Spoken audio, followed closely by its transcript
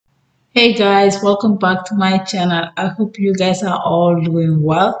Hey guys, welcome back to my channel. I hope you guys are all doing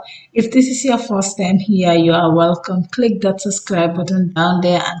well. If this is your first time here, you are welcome. Click that subscribe button down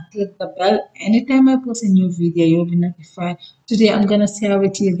there and click the bell. Anytime I post a new video, you'll be notified. Today I'm gonna share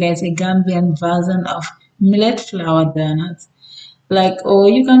with you guys a Gambian version of millet flour donuts. Or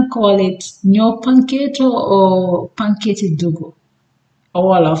you can call it nyo panketo or pancake dougub.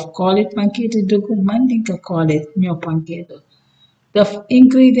 All of call it pancake dougub. Man, can call it nyo panketo. The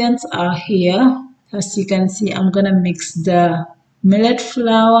ingredients are here. As you can see, I'm gonna mix the millet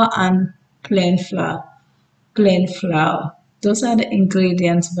flour and plain flour. Plain flour. Those are the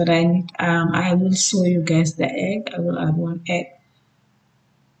ingredients, but I need. I will show you guys the egg. I will add one egg.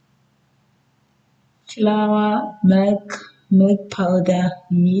 Flour, milk powder,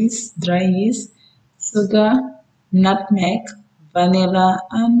 yeast, dry yeast, sugar, nutmeg, vanilla,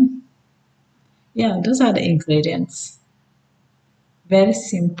 and yeah, those are the ingredients. Very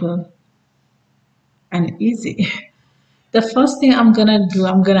simple and easy. The first thing I'm gonna do,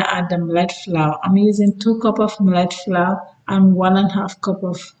 I'm gonna add the millet flour. I'm using 2 cups of millet flour and 1.5 cup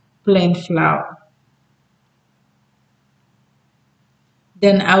of plain flour.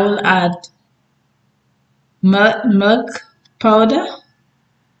 Then I will add milk powder,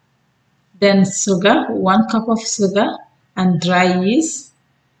 then sugar, 1 cup of sugar, and dry yeast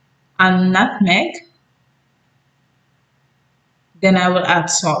and nutmeg. Then I will add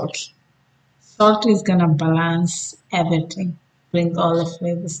salt. Salt is gonna balance everything, bring all the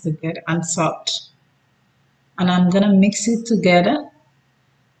flavors together, and salt. And I'm gonna mix it together,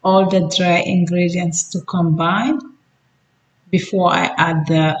 all the dry ingredients to combine before I add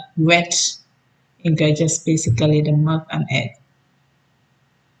the wet ingredients, basically the milk and egg.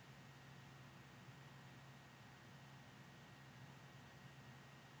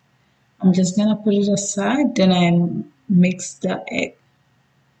 I'm just gonna put it aside, then I mix the egg.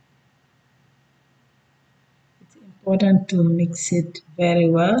 It's important to mix it very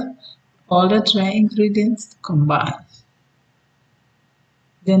well, all the dry ingredients combined.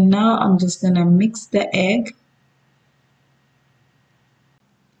 Then now I'm just gonna mix the egg.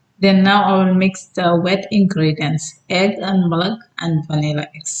 Then now I will mix the wet ingredients, egg and milk and vanilla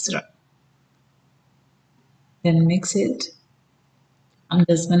extra. Then mix it. I'm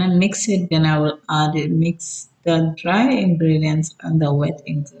just gonna mix it, then I will mix the dry ingredients and the wet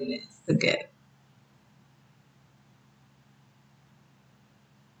ingredients together.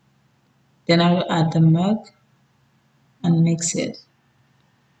 Then I will add the milk and mix it.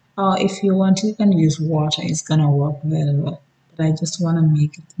 Or if you want, you can use water, it's gonna work very well. But I just wanna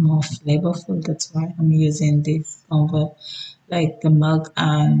make it more flavorful, that's why I'm using this over like the milk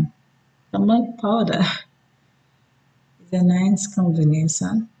and the milk powder. It's a nice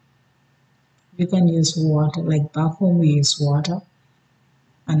combination. You can use water, like back home we use water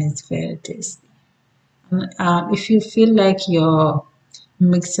and it's very tasty. If you feel like your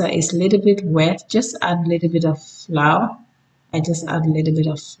mixer is a little bit wet, just add a little bit of flour. I just add a little bit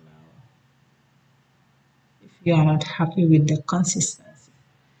of flour if you are not happy with the consistency.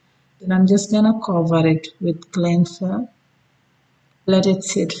 Then I'm just gonna cover it with cling film. Let it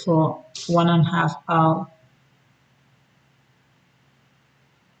sit for 1.5 hours.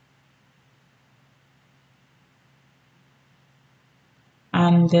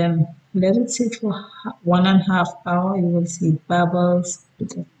 And then let it sit for 1.5 hours. You will see bubbles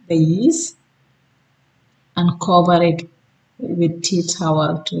with the yeast, and cover it with tea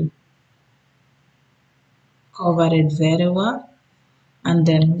towel to cover it very well, and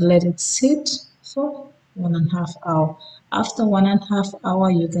then let it sit for 1.5 hours. After 1.5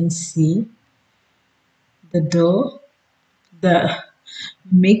 hours, you can see the dough, the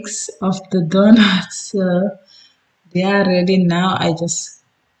mix of the donuts. They are ready now.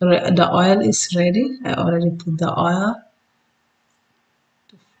 The oil is ready. I already put the oil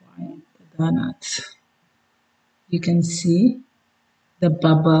to fry the donuts. You can see the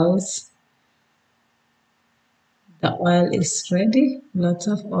bubbles. The oil is ready. Lots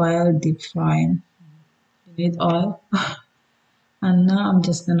of oil, deep frying. You need oil. And now I'm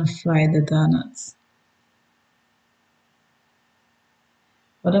just gonna fry the donuts.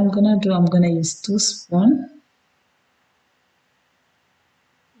 What I'm gonna do, I'm gonna use 2 spoons.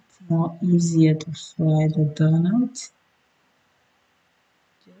 It's more easier to fry the donuts.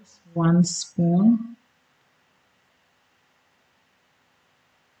 Just 1 spoon.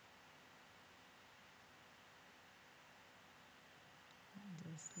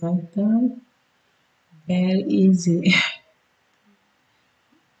 Just like that. Very easy.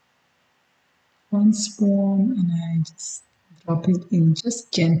 1 spoon, and I just drop it in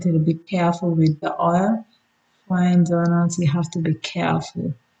just gently. Be careful with the oil. Frying donuts, you have to be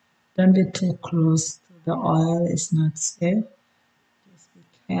careful. Don't be too close to the oil, it's not safe. Just be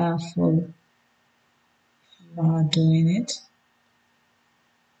careful if you are doing it.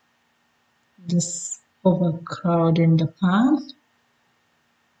 Just overcrowding the pan.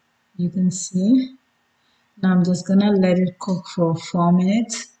 You can see. Now I'm just gonna let it cook for 4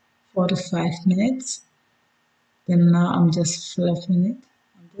 minutes, 4 to 5 minutes. Then now I'm just fluffing it.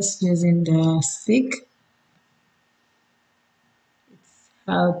 I'm just using the stick.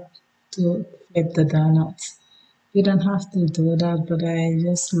 Help to flip the donuts. You don't have to do that, but I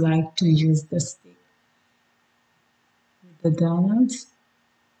just like to use the stick with the donuts.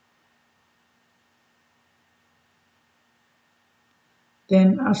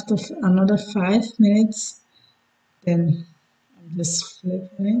 Then after another 5 minutes, then I'm just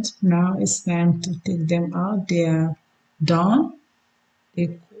flipping it. Now it's time to take them out. They are done.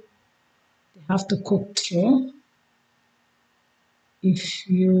 They have to cook through. If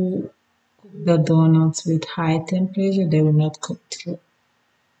you cook the donuts with high temperature, they will not cook through.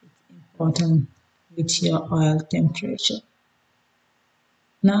 It's important with your oil temperature.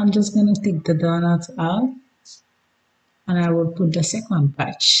 Now I'm just going to take the donuts out and I will put the second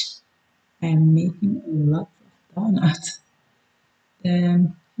batch. I'm making a lot of donuts.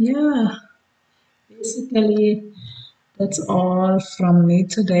 Then yeah, basically that's all from me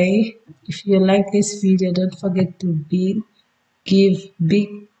today. If you like this video, don't forget to give big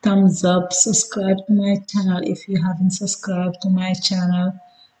thumbs up, subscribe to my channel if you haven't subscribed to my channel,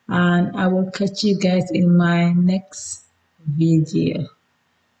 and I will catch you guys in my next video.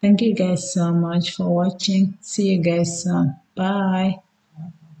 Thank you guys so much for watching. See you guys soon. Bye.